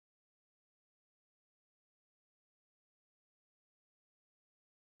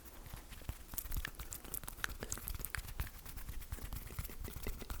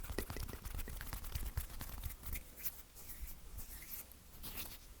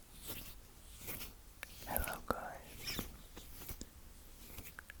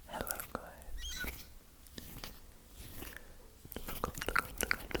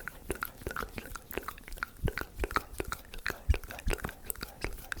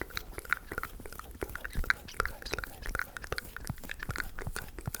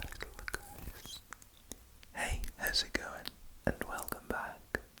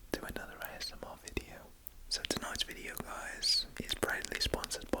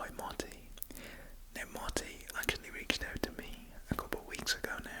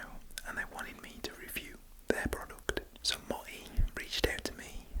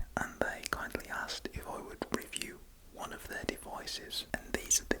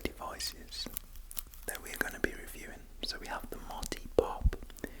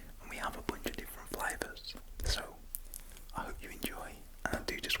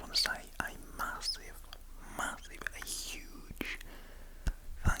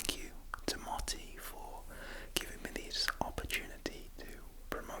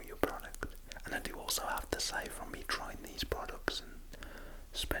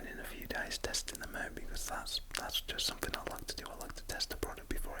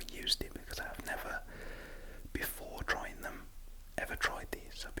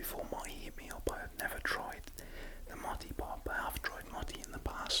So before Moti hit me up, I had never tried the Moti pop. I have tried Moti in the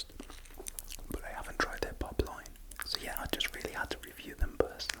past, but I haven't tried their pop line. So yeah, I just really had to review them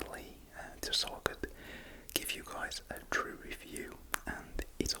personally, just so I could give you guys a true review. And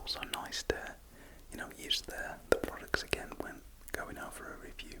it's also nice to, use the products again when going over a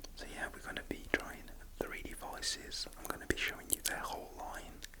review. So yeah, we're going to be trying 3 devices. I'm going to be showing you their whole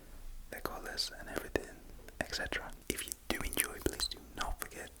line, their colours and everything, etc. If you do enjoy, please do not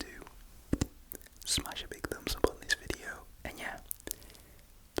forget to smash a big thumbs up on this video. And yeah,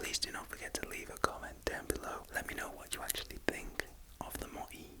 please do not forget to leave a comment down below. Let me know what you actually think of the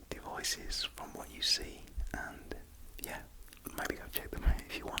Moti devices from what you see. And yeah, maybe go check them out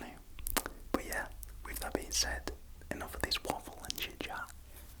if you want to. But yeah, with that being said, enough of this waffle and chit chat.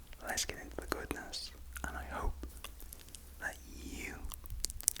 Let's get into the goodness, and I hope that you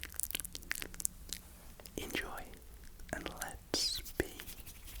enjoy. And let's begin.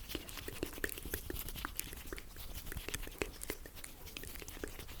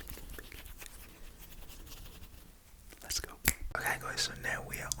 Let's go. Okay guys, so now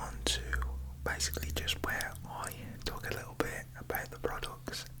we are on to basically just where I talk a little bit about the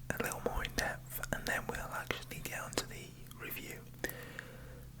products a little more in depth, and then we'll actually get onto the review.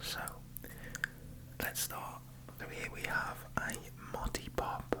 So let's start. So here we have a Moti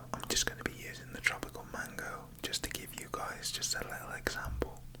pop. I'm just going to be using the tropical mango just to give you guys just a little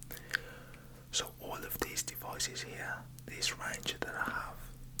example. So all of these devices here, this range that I have,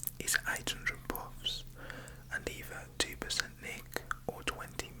 is 800 puffs and either 2% nic or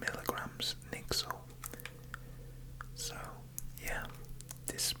 20 milligrams Nixel. So yeah,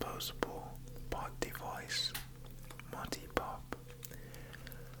 disposable pod device, Moti pop.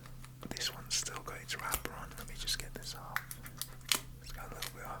 This one's still got its wrapper on. Let me just get this off. It's got a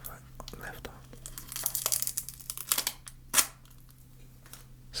little bit of it left on.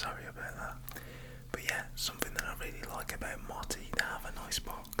 Sorry about that. But yeah, something that I really like about Moti, they have a nice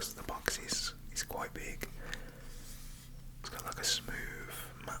box. The box is quite big. It's got like a smooth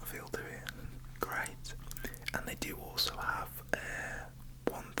matte feel to it. Great. And they do also have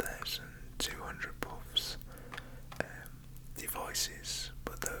 1200 puffs devices,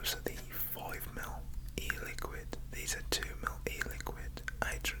 but those are the 5ml e-liquid. These are 2ml e-liquid,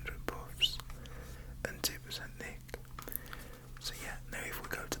 800 puffs and 2% nic. So yeah, now if we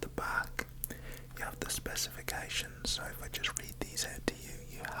go to the back, you have the specifications. So if I just read these out to you,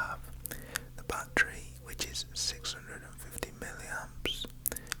 you have the battery, which is 650 milliamps.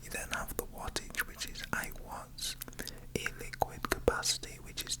 You then have the wattage, which is 8 watts, e-liquid capacity,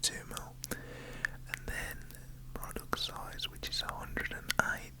 which is 2ml, and then product size, which is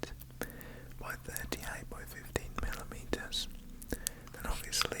 108 by 38 by 15 millimeters. Then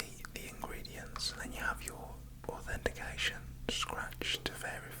obviously the ingredients, and then you have your authentication scratch to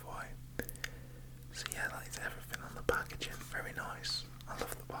verify. So yeah, that is everything on the packaging. Very nice. I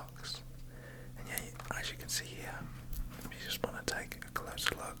love the box. And yeah, as you can see here, if you just want to take a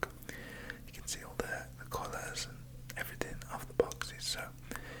closer look, you can see all the colours and everything of the boxes. So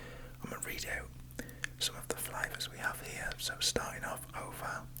I'm going to read out some of the flavours we have here. So starting off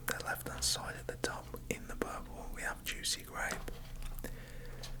over the left hand side at the top in the purple, we have juicy grape.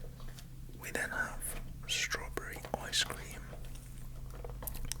 We then have strawberry ice cream.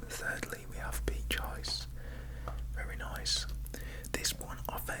 Thirdly, we have peach ice. Very nice. This one,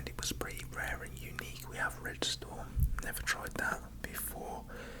 I found it was pretty rare and unique. We have Red Storm. Never tried that before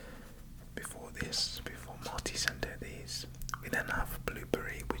Moti sent out these. We then have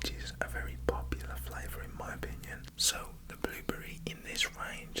blueberry, which is a very popular flavour in my opinion. So the blueberry in this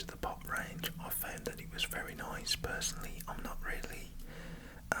range, the pop range, I found that it was very nice. Personally, I'm not really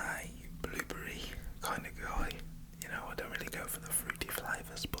a blueberry kind of guy. I don't really go for the fruity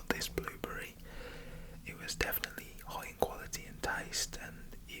flavours, but this blueberry, it was definitely high in quality and taste, and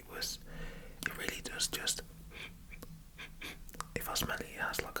it really does just, if I smell it, it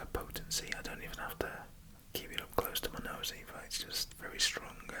has like a potency. I don't even have to keep it up close to my nose either. It's just very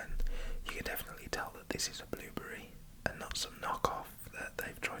strong, and you can definitely tell that this is a blueberry and not some knockoff that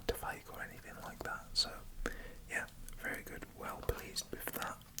they've tried to fake or anything like that. So yeah, very good. Well pleased with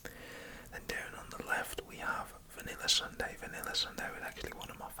that. Then down on the left we have Vanilla Sundae. Vanilla Sundae was actually one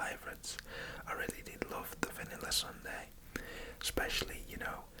of my favourites. I really did love the Vanilla Sundae, especially,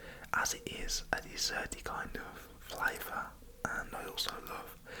 as it is a desserty kind of flavour, and I also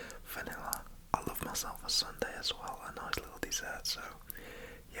love vanilla. I love myself a sundae as well, a nice little dessert. So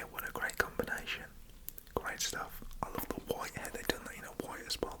yeah, what a great combination. Great stuff. I love the white here. They've done that, white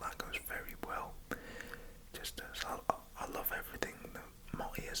as well. That goes very well. I love everything that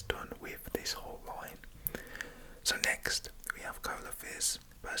Moti has done with this whole line. So next we have cola fizz.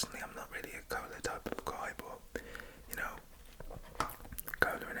 Personally, I'm not really a cola type of guy, but you know,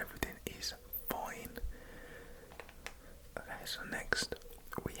 cola and everything is fine. Okay, so next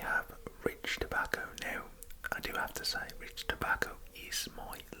we have rich tobacco. Now, I do have to say, rich tobacco is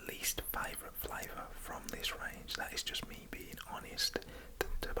my least favourite flavour from this range. That is just me being honest. The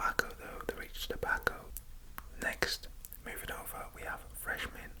tobacco though, the rich tobacco. Next, moving over, we have fresh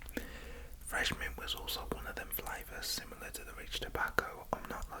mint. Fresh mint was also one of them flavours similar to the rich tobacco. I'm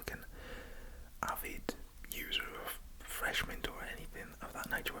not like an avid user of fresh mint or anything of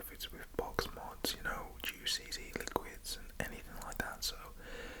that nature, whether it's with box mods, you know, juices, e-liquids and anything like that. So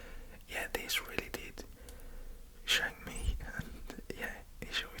yeah, this really did shank me, and yeah, it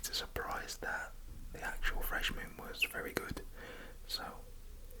showed me to surprise that the actual fresh mint was very good. So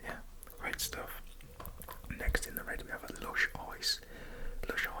yeah, great stuff. Next in the red we have a Lush Ice.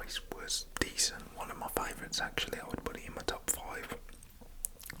 Lush Ice was decent, one of my favourites actually. I would put it in my top 5.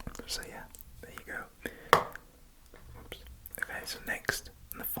 So yeah, there you go. Oops. Okay, so next,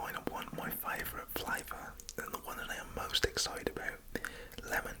 and the final one, my favourite flavour, and the one that I am most excited about,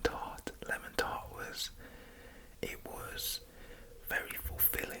 lemon tart. Lemon tart was very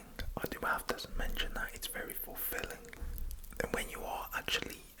fulfilling. I do have to mention that it's very fulfilling. And when you are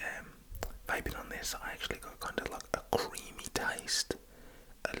actually vaping on this, I actually got kind of like a creamy taste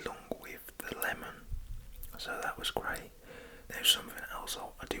along with the lemon, so that was great. There's something else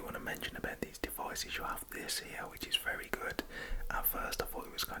I do want to mention about these devices. You have this here, which is very good. At first I thought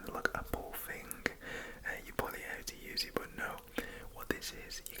it was kind of like a pull thing, you pull it out to use it, but no. What this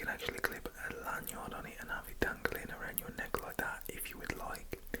is, you can actually clip a lanyard on it and have it dangling around your neck like that if you would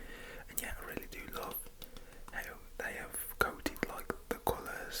like. And yeah, I really do love how they have coated like the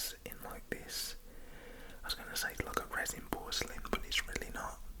colours in like this. I was gonna say it's like a resin porcelain, but it's really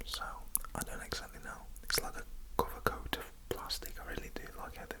not. So I don't exactly know. It's like a cover coat of plastic. I really do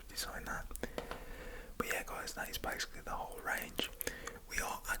like how they've designed that. But yeah, guys, that is basically the whole range. We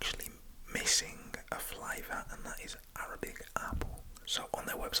are actually missing a flavour, and that is Arabic apple. So on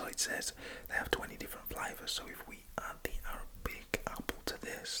their website it says they have 20 different flavours. So if we add the Arabic apple to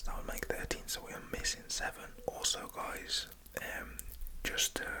this, that would make 13. So we are missing 7. Also, guys,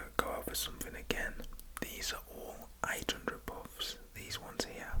 just to go over something again, these are all 800 puffs, these ones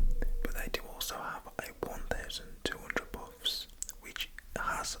here, but they do also have a 1200 puffs, which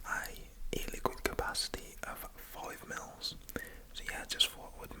has a e-liquid capacity of 5 mils. So yeah, just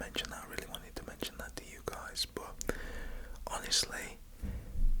thought I would mention that. I really wanted to mention that to you guys, but honestly,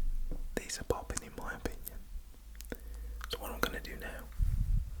 these are popping in my opinion. So what I'm going to do now,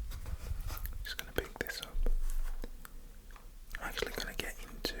 I'm just going to pick this up. I'm actually going to get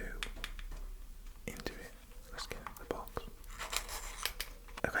into it. Let's get into the box.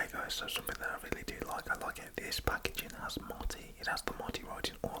 Okay guys, so something that I really do like, I like it. This packaging has MOTI. It has the MOTI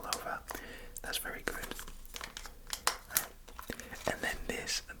writing all over. That's very good. And then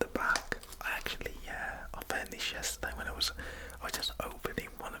this at the back, I found this yesterday when I was just opening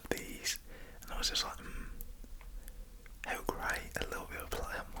one of these, and I was just like, how great, a little bit of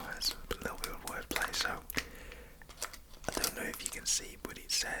play on words, a little bit of wordplay. So I don't know if you can see, but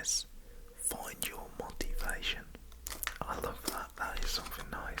it says, find your motivation. I love that. That is something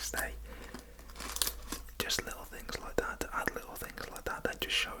nice. They just little things like that, to add little things like that, that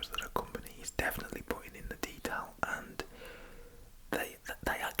just shows that a company is definitely putting in the detail, and they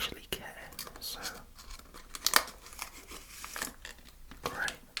actually care. So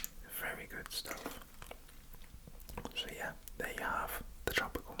great, very good stuff. So yeah, there you have the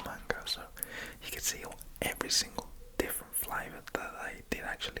tropical mango. So you can see every single different flavour that they did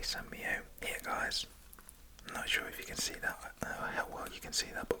actually send me out. Here guys, I'm not sure if you can see that, how well you can see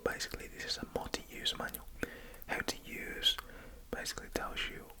that, but basically this is a MOTI user manual. How to use basically tells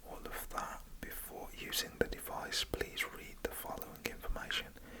you all of that. Before using the device, please read the following information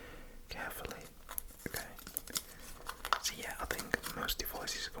carefully. Okay. So yeah, I think most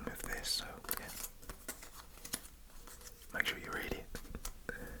devices come with this, so yeah. Make sure you read it.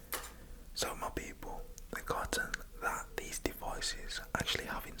 So my people, the cotton that these devices actually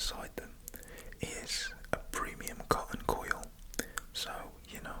have inside them is a premium cotton coil. So,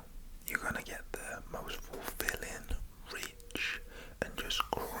 you know, you're gonna get the most fulfilling, rich, and just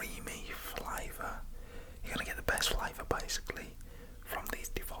creamy flavour. You're gonna get the best flavour basically from these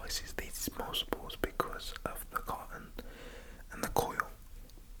devices, these disposables, because of the cotton and the coil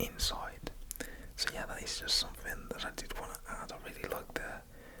inside. So yeah, that is just something that I did want to add. I really like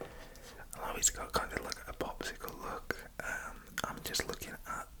I know it's got kind of like a popsicle look. I'm just looking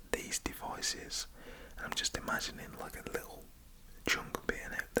at these devices and I'm just imagining like a little chunk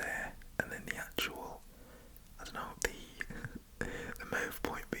being out there, and then the actual, I don't know, the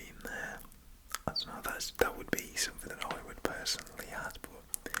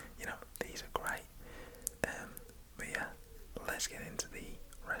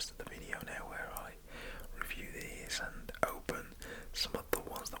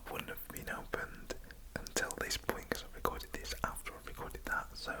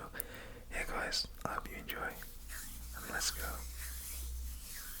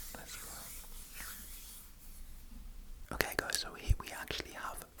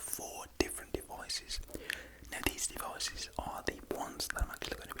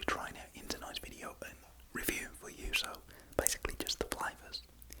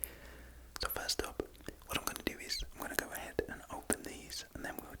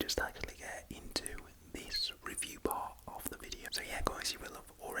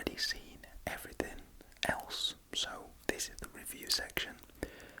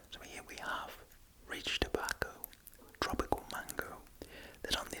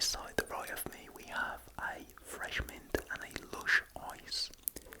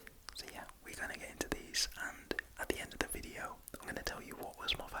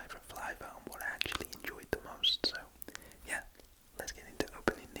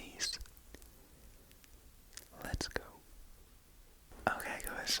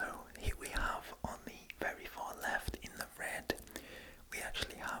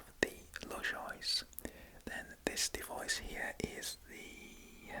is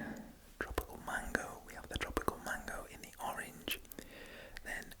the tropical mango. We have the tropical mango in the orange,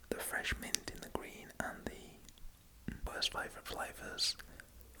 then the fresh mint in the green, and the worst favourite flavours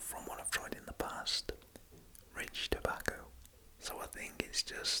from what I've tried in the past, rich tobacco. So I think it's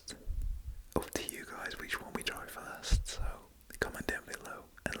just up to you guys which one we try first. So comment down below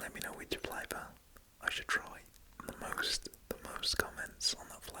and let me know which flavour I should try. The most comments on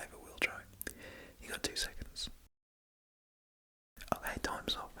that flavour we'll try. You got 2 seconds. Okay,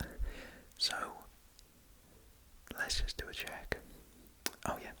 time's up. So let's just do a check.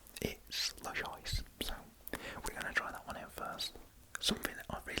 Oh yeah, it's lush ice. So we're gonna try that one out first. Something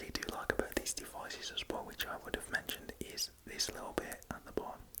I really do like about these devices as well, which I would have mentioned, is this little bit at the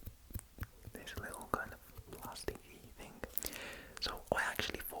bottom. This little kind of plasticky thing. So I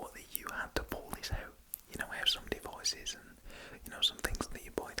actually thought that you had to pull this out. You know how some devices and some things that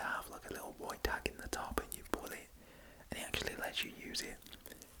you buy to have like a little white tag in the top, and you pull it and it actually lets you use it.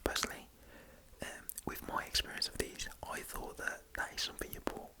 Personally, with my experience of these, I thought that is something you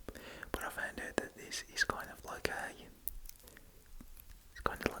pull, but I found out that this is kind of like a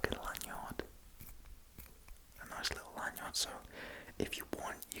lanyard, a nice little lanyard. So if you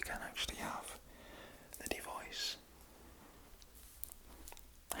want, you can actually have the device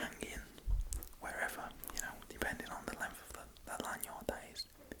hanging wherever, depending on the length of that lanyard that is.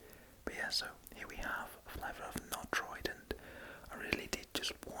 But yeah, so here we have a flavour I've not tried, and I really did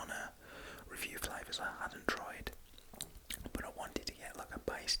just want to review flavours I hadn't tried, but I wanted to get like a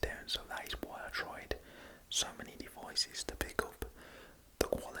base down, so that is why I tried so many devices to pick up the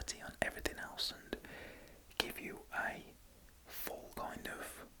quality on everything else and give you a full kind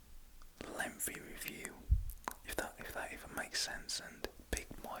of lengthy review, if that even makes sense, and pick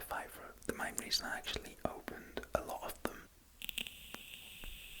my favourite. The main reason I actually opened a lot of them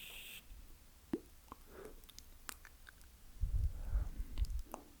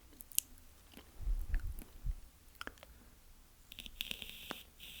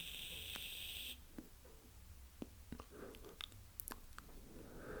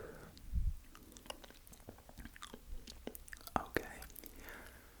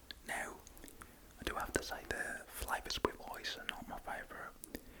to say the flavours with ice are not my favourite.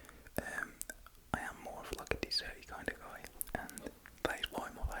 I am more of like a desserty kind of guy, and that is why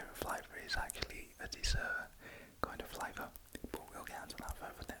my favourite flavour is actually a dessert kind of flavour, but we'll get into that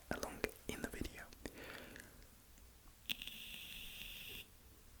further along in the video.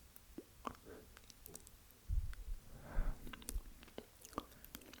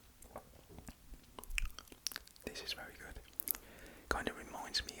 This is very good. Kind of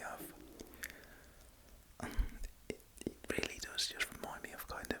reminds me of it really does just remind me of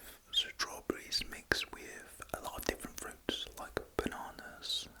kind of strawberries mixed with a lot of different fruits like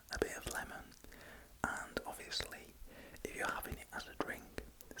bananas, a bit of lemon, and obviously if you're having it as a drink,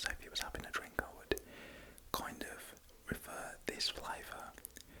 so if you was having a drink, I would kind of refer this flavour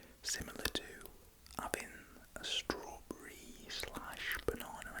similar to having a strawberry slash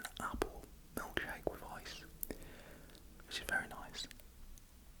banana and apple milkshake with ice, which is very nice.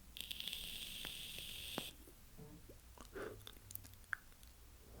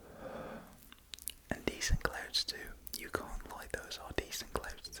 And decent clouds too. You can't lie, those are decent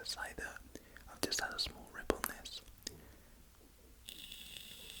clouds to say that. I've just had a small rip on this.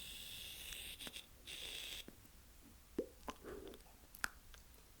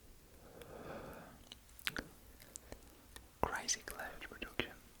 Crazy cloud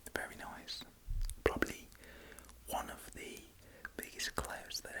production. Very nice. Probably one of the biggest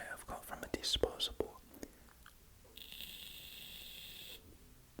clouds that I've got from a Disposable.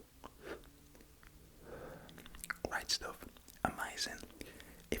 Great stuff. Amazing.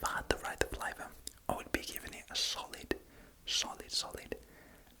 If I had to rate the flavour, I would be giving it a solid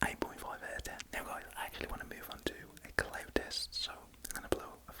 8.5 out of 10. Now guys, I actually want to move on to a cloud test, so I'm going to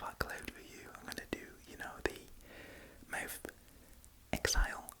blow a fat cloud for you. I'm going to do, the mouth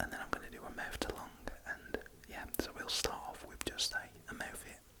exhale, and then I'm going to do a mouth to lung, and yeah, so we'll start off with just a mouth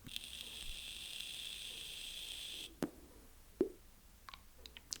hit.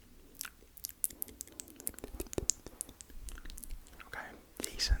 Okay,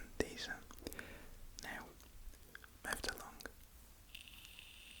 decent. Now, mouth to lung.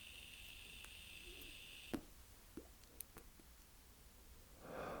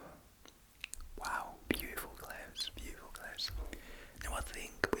 Wow, beautiful clouds. Now I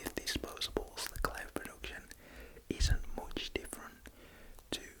think with Disposables, the cloud production isn't much different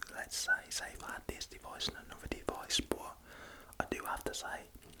to, let's say if I had this device and another device, but I do have to say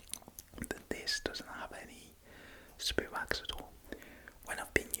that this doesn't have any spitbacks at all. When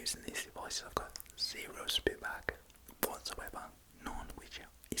I've been using these devices, I've got zero spitback, but whatsoever. None, which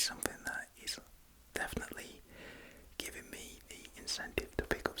is something that is definitely giving me the incentive to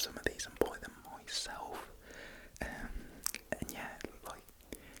pick up some of these and buy them myself. And yeah, like,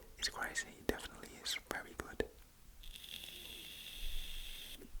 it's crazy. It definitely is very good.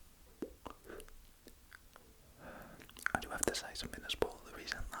 I do have to say something as well. The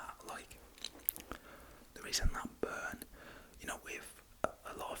reason that burn, you know, with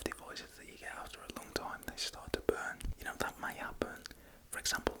a lot of devices that you get after a long time, they start to burn. You know, that may happen, for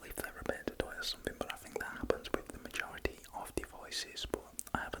example, if they're about to die or something, but I think that happens with the majority of devices, but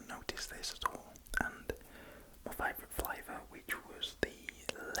I haven't noticed this at all. And my favourite flavour, which was the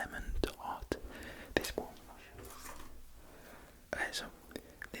lemon tart, this one. So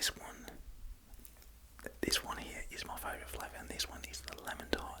this one here is my favourite flavour, and this one is the lemon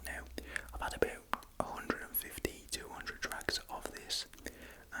tart. Now, I've had about 150, 200 tracks of this,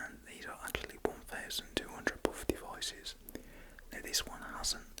 and these are actually 1,200 puff devices. Now, this one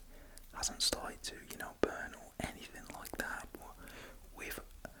hasn't started to, you know, burn or anything like that, but with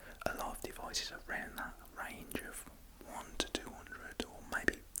a lot of devices around that range of 1 to 200, or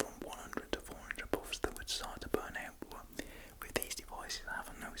maybe from 100 to 400 puffs that would start to burn out, but with these devices I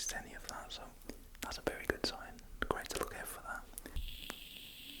haven't noticed any of that, so that's a very good sign. Great to look out for that.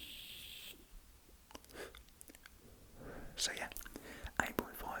 So yeah,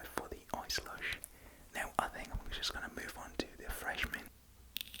 8.5 for the ice lush. Now I think I'm just going to move on to the fresh mint.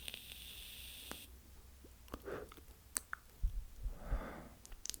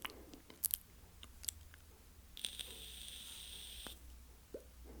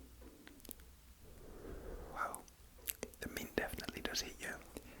 Wow, the mint definitely does hit you.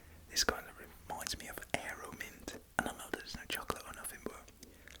 This kind of reminds me of Aero Mint, and I know there's no chocolate or nothing, but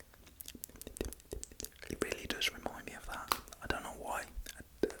it really does remind me of that. I don't know why.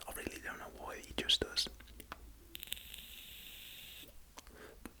 I really don't know why, it just does.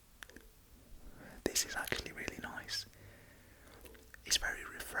 This is actually really nice. It's very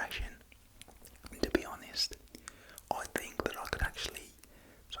refreshing. To be honest, I think that I could actually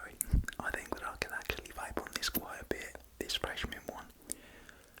vape on this quite a bit, this fresh mint one,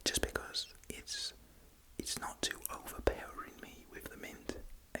 just because it's not too overpowering me with the mint,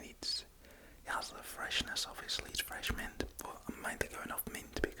 and it has the freshness. Obviously it's fresh mint, but I'm mainly going off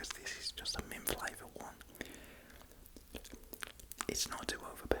mint because this is just a mint flavour one. It's not too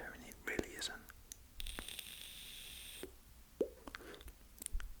overpowering, it really isn't.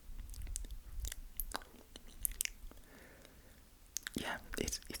 Yeah,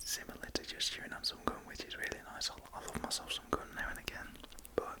 it's similar to just chewing on some gum, which is really nice. I love myself some gum now and again.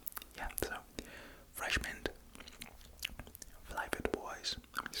 But yeah, so fresh mint, flavoured wise,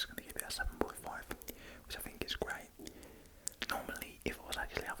 I'm just going to give it a 7.5, which I think is great. Normally, if I was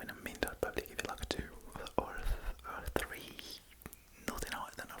actually having a mint, I'd probably give it like a 2 or a 3, nothing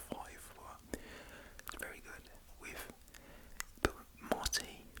higher than a 5, but it's very good. With the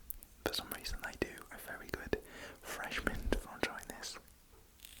MOTI, for some reason they do a very good fresh mint from trying this.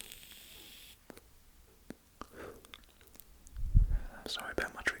 I'm sorry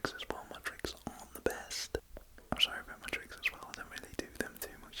about my tricks as well, my tricks aren't the best. I'm sorry about my tricks as well, I don't really do them too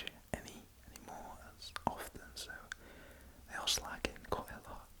much anymore as often, so they are slacking quite a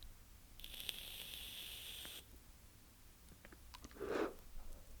lot.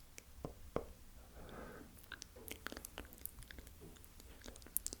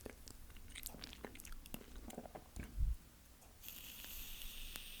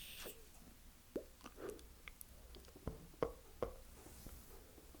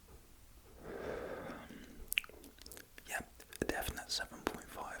 Yeah, a definite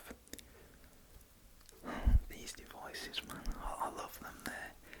 7.5. These devices, man, I love them.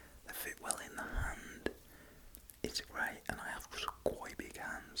 They fit well in the hand. It's great, and I have quite big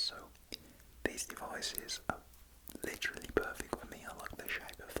hands, so these devices are literally perfect for me. I like the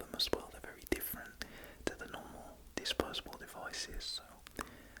shape of them as well. They're very different to the normal disposable devices, so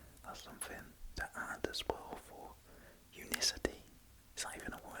that's something to add as well for unicity. It's not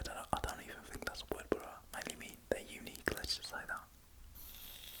even a word. I don't even think that's a word, but I mainly mean they're unique. Let's just say that.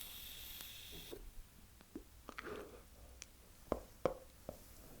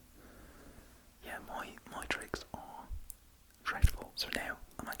 Yeah, my tricks are dreadful. So now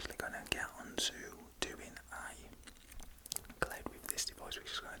I'm actually going to get on to doing a cloud with this device,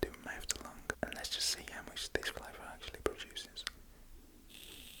 which is going to do mouth to lung, and let's just see how much this flavour actually produces.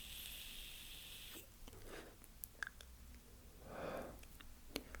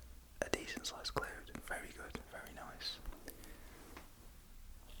 A decent sized cloud, very good, very nice.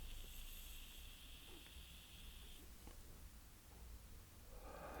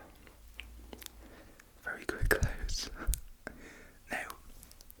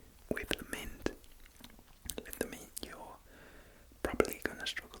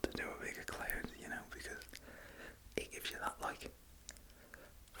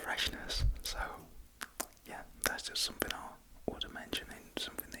 freshness. So yeah, that's just something I ought to mention, and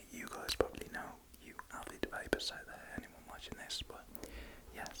something that you guys probably know, you avid vapers out there, anyone watching this. But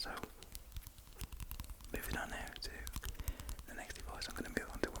yeah, so moving on now to the next device, I'm going to move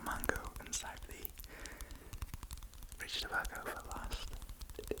on to a mango and save the rich tobacco for last.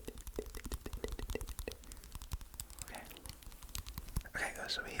 Okay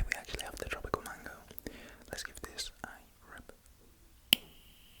guys, so here we actually have the tropical mango. Let's give this a rip.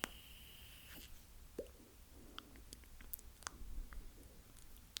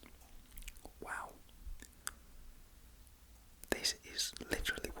 Wow. This is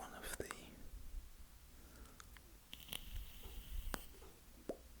literally one of the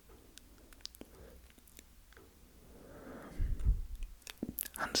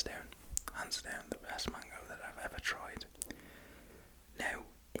hands down the best mango that I've ever tried. Now,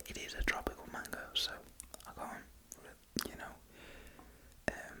 it is a tropical mango, so I can't,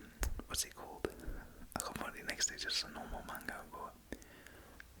 what's it called? I can't put it next to just a normal mango, but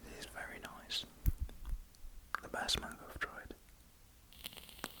it is very nice. The best mango I've tried.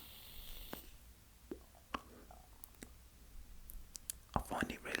 I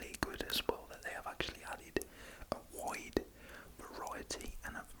find it really good as well that they have actually added a wide variety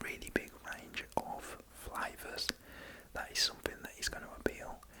and a really big range of flavours. That is something that is going to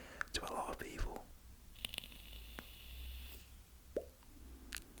appeal to a lot of people.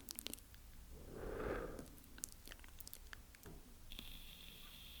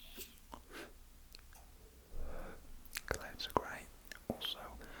 Clouds are great. Also,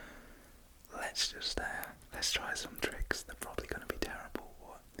 let's try some tricks. They're probably going to be terrible,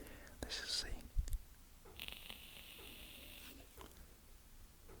 but let's just see.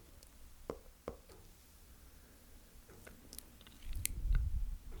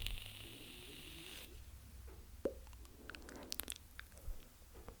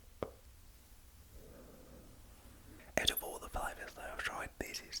 Out of all the flavours that I've tried,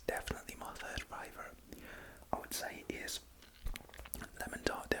 this is definitely my third favourite. I would say it is lemon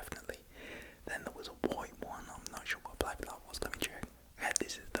tart, definitely. Then there was a white one, I'm not sure what flavour that was, let me check. Okay,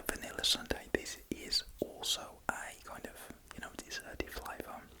 this is the vanilla sundae. This is also a kind of, desserty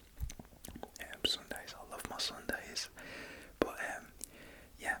flavour. Sundaes, I love my sundaes. But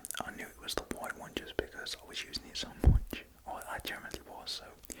yeah, I knew it was the white one just because I was using it so much. I generally was, so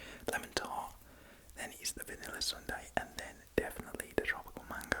lemon tart, then it's the vanilla sundae, and then definitely the tropical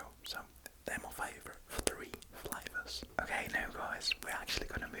mango. So they're my favourite three flavours. Okay, now guys, we're actually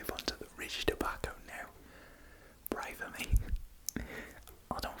going to move on to the rich tobacco now. Pray for me.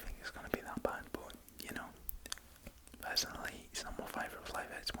 I don't think it's going to be that bad, but personally, it's not my favourite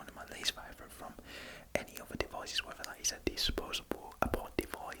flavour. It's one of my least favourite from any other devices, whether that is a disposable, a pod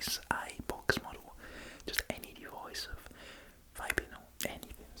device, a box model, just any device of vaping or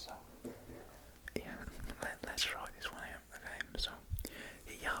anything. So yeah, let's try this one out. Okay, so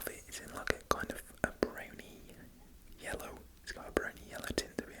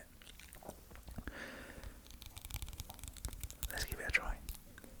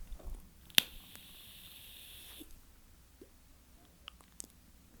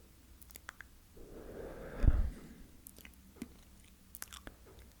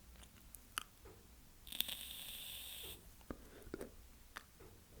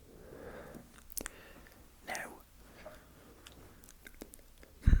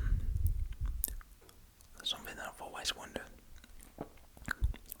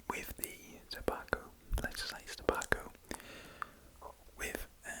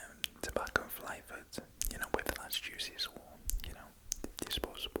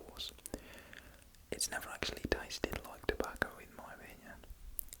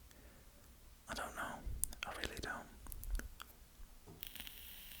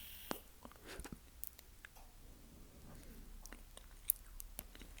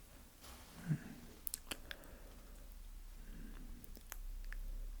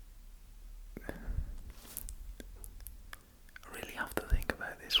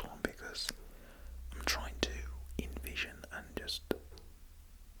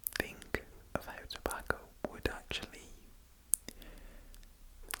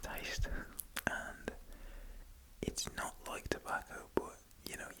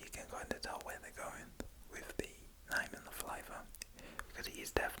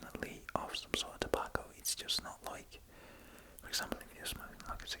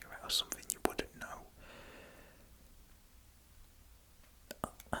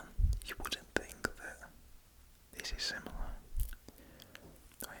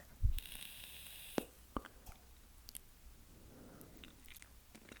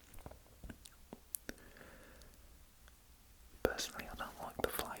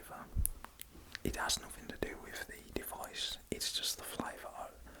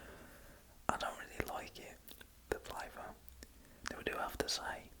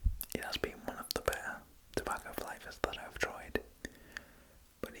say, it has been one of the better tobacco flavours that I've tried,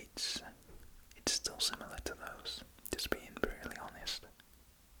 but it's still similar to those, just being brutally honest.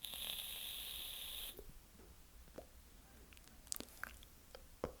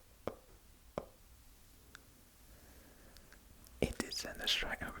 It did send a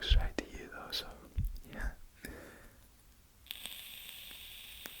straight to you though, so yeah.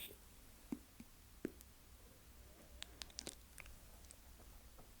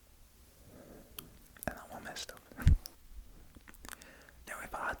 And that one messed up. Now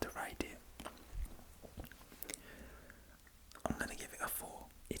if I had to rate it, I'm gonna give it a 4.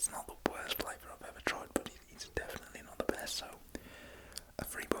 It's not the worst flavour I've ever tried, but it's definitely not the best, so a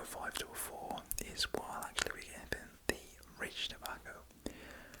 3.5 to a 4 is what I'll actually be giving the rich tobacco.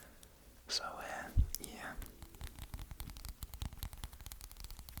 So yeah.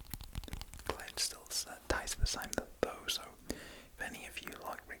 It still tastes the same though, so if any of you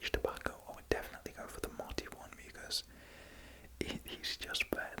like rich tobacco, I would definitely go for the MOTI one, because it is just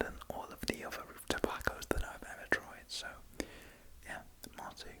better than all of the other tobaccos that I've ever tried. So yeah,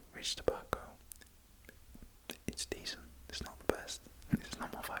 MOTI, rich tobacco, it's decent, it's not the best, it's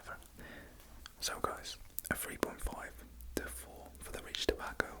not my favourite. So guys, a 3.5 to 4 for the rich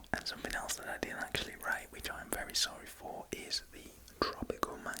tobacco. And something else that I didn't actually rate, which I'm very sorry for, is the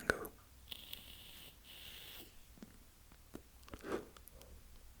tropical mango.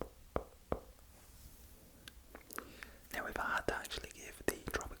 Now if I had to actually give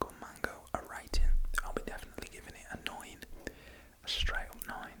the tropical mango a rating, I'll be definitely giving it a 9, a straight up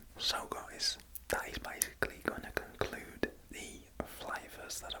 9. So guys, that is basically going to conclude the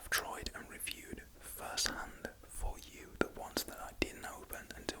flavours that I've tried and reviewed first hand for you, the ones that I didn't open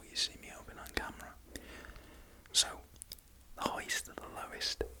until you see me open on camera. So, the highest to the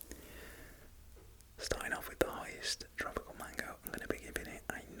lowest. Starting off with the highest, tropical mango, I'm going to be giving it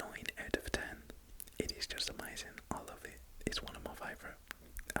a 9 out of 10. It is just amazing, I love it, it's one of my favourite.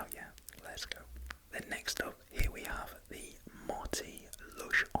 Oh yeah, let's go. Then next up, here we have the MOTI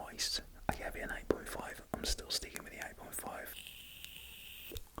Lush Ice. I gave it an 8.5, I'm still sticking with the 8.5.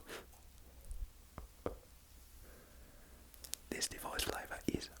 This device flavour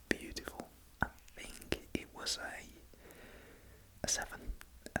is beautiful. I think it was a 7.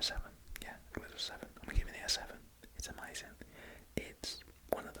 Yeah, it was a 7. I'm giving it a 7. It's amazing. It's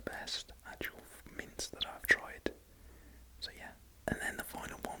one of the best actual mints that I've tried. So yeah. And then the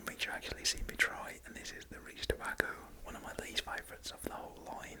final one, which you actually see me try, and this is the Rich Tobacco, one of my least favourites of the whole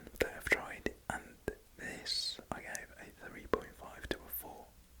line that I've tried. And this I gave a 3.5 to a 4.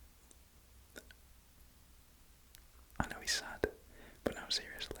 I know he's sad, but no,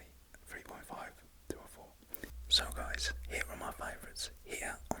 seriously, 3.5 to a 4. So guys, here are my favourites.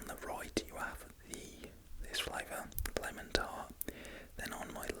 Here on the right you have this flavour, lemon tart. Then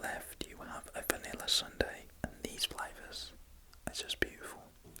on my left you have a vanilla sundae, and these flavours, it's just beautiful.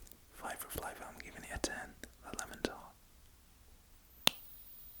 Favourite flavour, I'm giving it a 10, the lemon tart.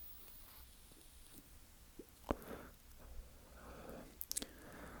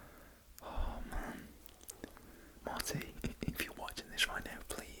 Oh man, MOTI, if you're watching this right now,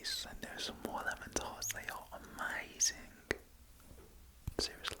 please send out some more lemon tarts. They are amazing.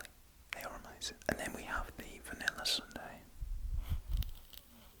 Seriously, they are amazing. And then we have the vanilla sundae.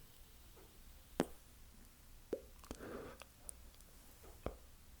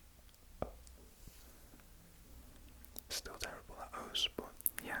 Still terrible at O's, but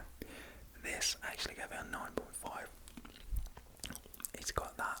yeah. This actually gave it a 9.5. It's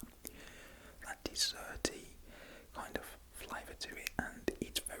got that desserty kind of flavour to it, and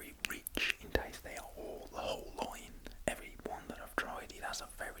it's very rich in taste. They are all, the whole line, every one that I've tried, it has a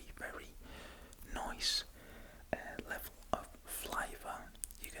very, very nice level of flavour.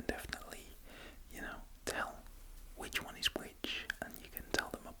 You can definitely, tell which one is which, and you can tell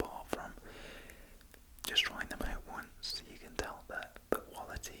them apart from just trying them out once. You can tell that the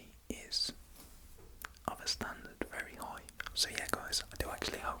quality is of a standard very high. So yeah guys, I do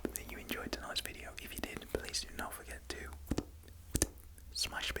actually hope that you enjoyed tonight's video. If you did, please do not forget to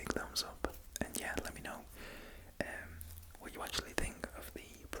smash a big thumbs up, and yeah, let me know what you actually think of the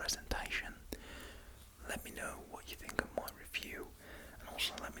presentation. Let me know what you think of my review, and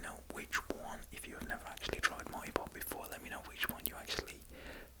also let me know which one, if you have never actually tried MOTI Pop before, let me know which one you actually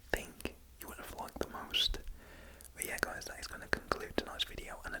think you would have liked the most. But yeah guys, that is going to conclude tonight's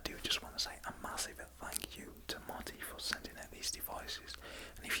video, and I do just want to say a massive thank you to MOTI for sending out these devices,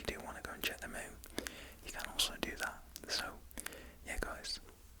 and if you do want to go and check them out, you can also do that. So yeah guys,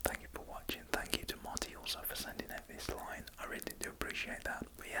 thank you for watching. Thank you to MOTI also for sending out this line, I really do appreciate that.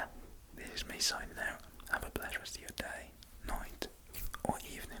 But yeah, this is me signing out. Have a blessed rest of your day, night, or or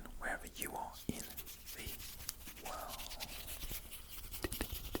evening, wherever you are in the world.